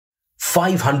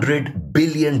$500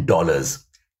 billion,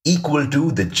 equal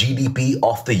to the GDP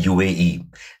of the UAE.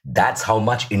 That's how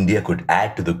much India could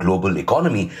add to the global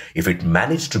economy if it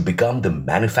managed to become the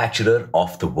manufacturer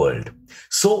of the world.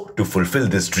 So, to fulfill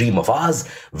this dream of ours,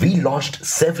 we launched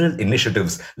several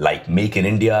initiatives like Make in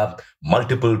India,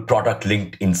 multiple product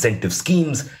linked incentive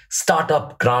schemes,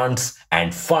 startup grants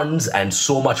and funds, and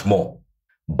so much more.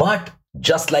 But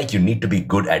just like you need to be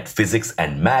good at physics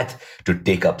and math to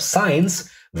take up science,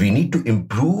 we need to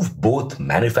improve both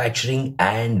manufacturing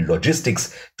and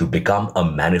logistics to become a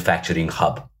manufacturing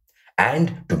hub.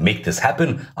 And to make this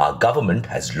happen, our government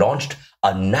has launched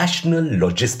a national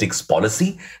logistics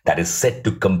policy that is set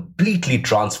to completely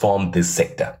transform this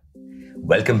sector.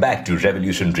 Welcome back to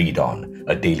Revolution Read On,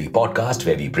 a daily podcast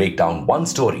where we break down one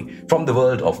story from the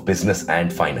world of business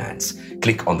and finance.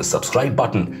 Click on the subscribe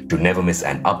button to never miss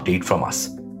an update from us.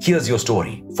 Here's your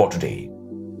story for today.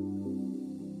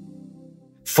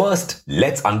 First,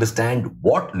 let's understand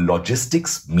what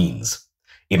logistics means.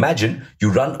 Imagine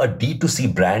you run a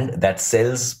D2C brand that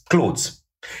sells clothes.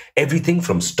 Everything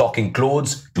from stocking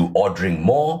clothes to ordering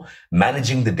more,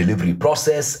 managing the delivery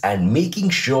process, and making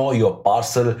sure your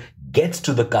parcel gets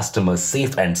to the customer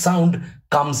safe and sound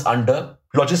comes under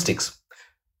logistics.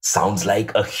 Sounds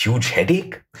like a huge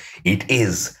headache? It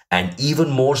is, and even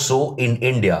more so in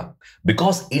India,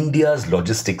 because India's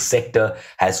logistics sector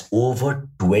has over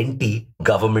 20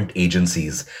 government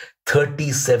agencies,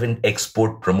 37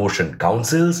 export promotion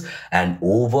councils, and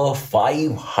over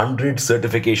 500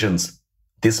 certifications.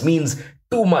 This means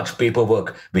too much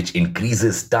paperwork, which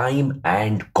increases time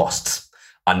and costs.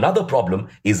 Another problem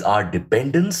is our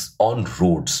dependence on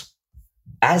roads.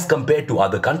 As compared to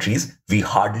other countries, we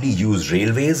hardly use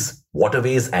railways,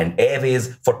 waterways, and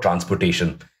airways for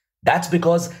transportation. That's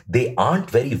because they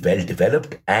aren't very well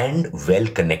developed and well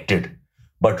connected.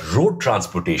 But road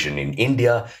transportation in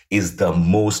India is the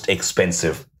most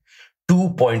expensive,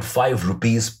 2.5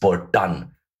 rupees per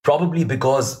ton, probably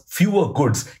because fewer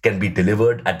goods can be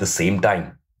delivered at the same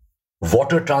time.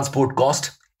 Water transport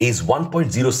cost is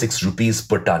 1.06 rupees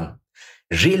per ton.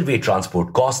 Railway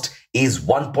transport cost is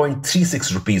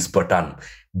 1.36 rupees per ton.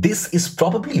 This is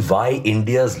probably why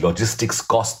India's logistics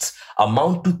costs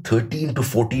amount to 13 to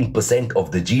 14%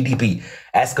 of the GDP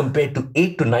as compared to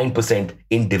 8 to 9%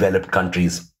 in developed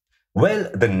countries. Well,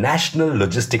 the national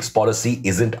logistics policy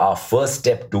isn't our first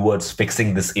step towards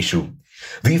fixing this issue.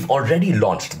 We've already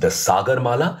launched the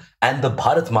Sagarmala and the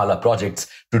Bharatmala projects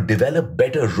to develop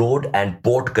better road and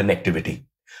port connectivity.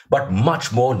 But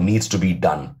much more needs to be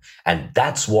done, and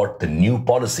that's what the new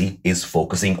policy is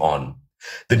focusing on.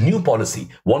 The new policy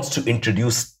wants to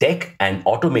introduce tech and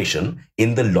automation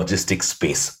in the logistics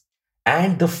space.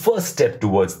 And the first step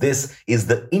towards this is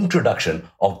the introduction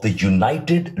of the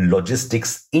United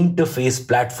Logistics Interface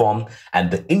Platform and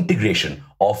the integration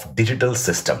of digital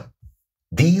system.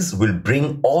 These will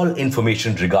bring all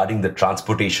information regarding the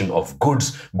transportation of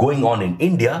goods going on in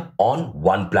India on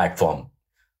one platform.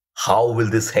 How will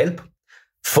this help?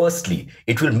 Firstly,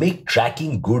 it will make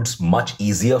tracking goods much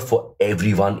easier for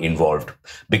everyone involved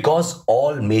because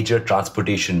all major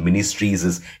transportation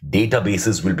ministries'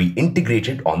 databases will be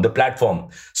integrated on the platform.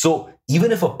 So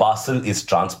even if a parcel is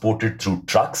transported through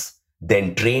trucks,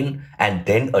 then train, and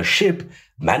then a ship,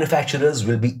 manufacturers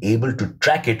will be able to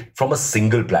track it from a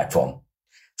single platform.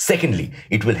 Secondly,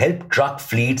 it will help truck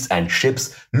fleets and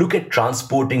ships look at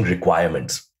transporting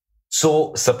requirements.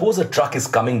 So, suppose a truck is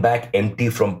coming back empty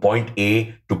from point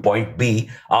A to point B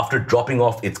after dropping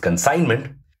off its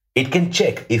consignment, it can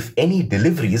check if any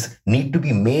deliveries need to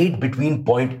be made between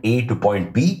point A to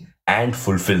point B and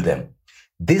fulfill them.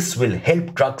 This will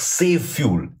help trucks save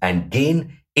fuel and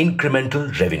gain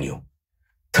incremental revenue.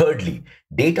 Thirdly,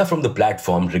 data from the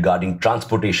platform regarding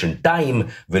transportation time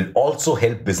will also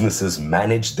help businesses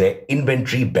manage their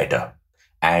inventory better.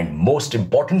 And most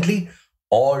importantly,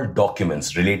 all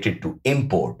documents related to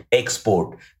import,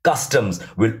 export, customs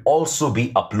will also be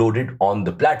uploaded on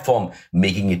the platform,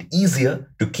 making it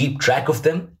easier to keep track of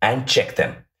them and check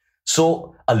them.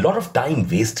 So, a lot of time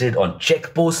wasted on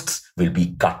checkposts will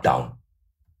be cut down.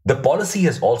 The policy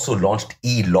has also launched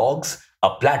e-logs, a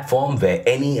platform where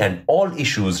any and all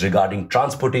issues regarding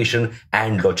transportation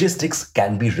and logistics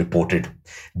can be reported.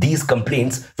 These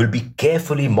complaints will be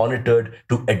carefully monitored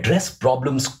to address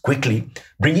problems quickly,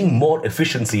 bringing more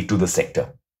efficiency to the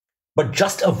sector. But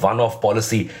just a one-off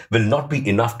policy will not be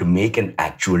enough to make an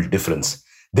actual difference.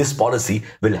 This policy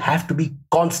will have to be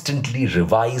constantly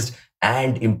revised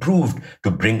and improved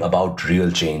to bring about real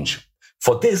change.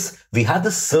 For this, we have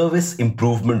the Service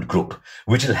Improvement Group,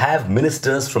 which will have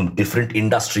ministers from different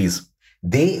industries.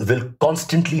 They will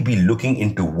constantly be looking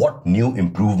into what new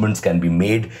improvements can be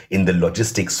made in the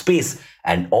logistics space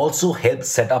and also help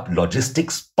set up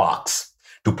logistics parks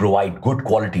to provide good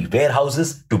quality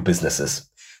warehouses to businesses.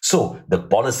 So, the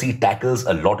policy tackles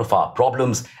a lot of our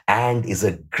problems and is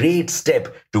a great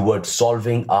step towards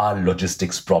solving our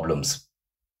logistics problems.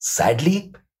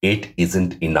 Sadly, it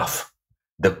isn't enough.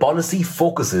 The policy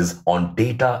focuses on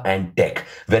data and tech,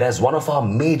 whereas one of our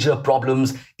major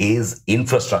problems is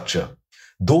infrastructure.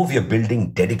 Though we are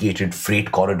building dedicated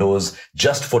freight corridors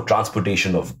just for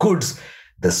transportation of goods,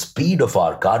 the speed of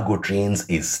our cargo trains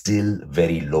is still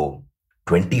very low,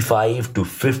 25 to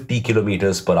 50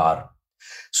 kilometers per hour.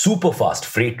 Superfast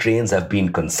freight trains have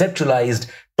been conceptualized,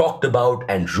 talked about,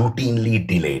 and routinely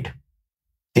delayed.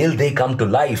 Till they come to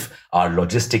life, our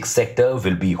logistics sector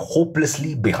will be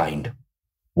hopelessly behind.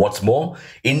 What's more,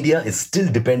 India is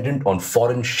still dependent on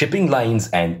foreign shipping lines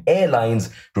and airlines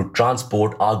to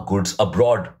transport our goods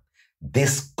abroad.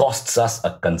 This costs us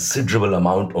a considerable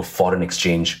amount of foreign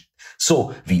exchange.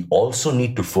 So, we also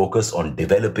need to focus on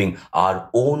developing our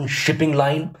own shipping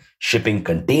line, shipping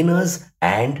containers,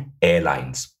 and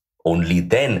airlines. Only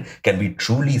then can we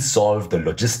truly solve the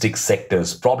logistics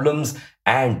sector's problems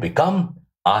and become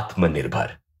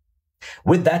Atmanirbhar.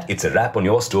 With that, it's a wrap on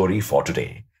your story for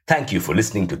today. Thank you for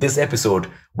listening to this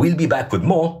episode. We'll be back with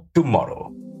more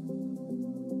tomorrow.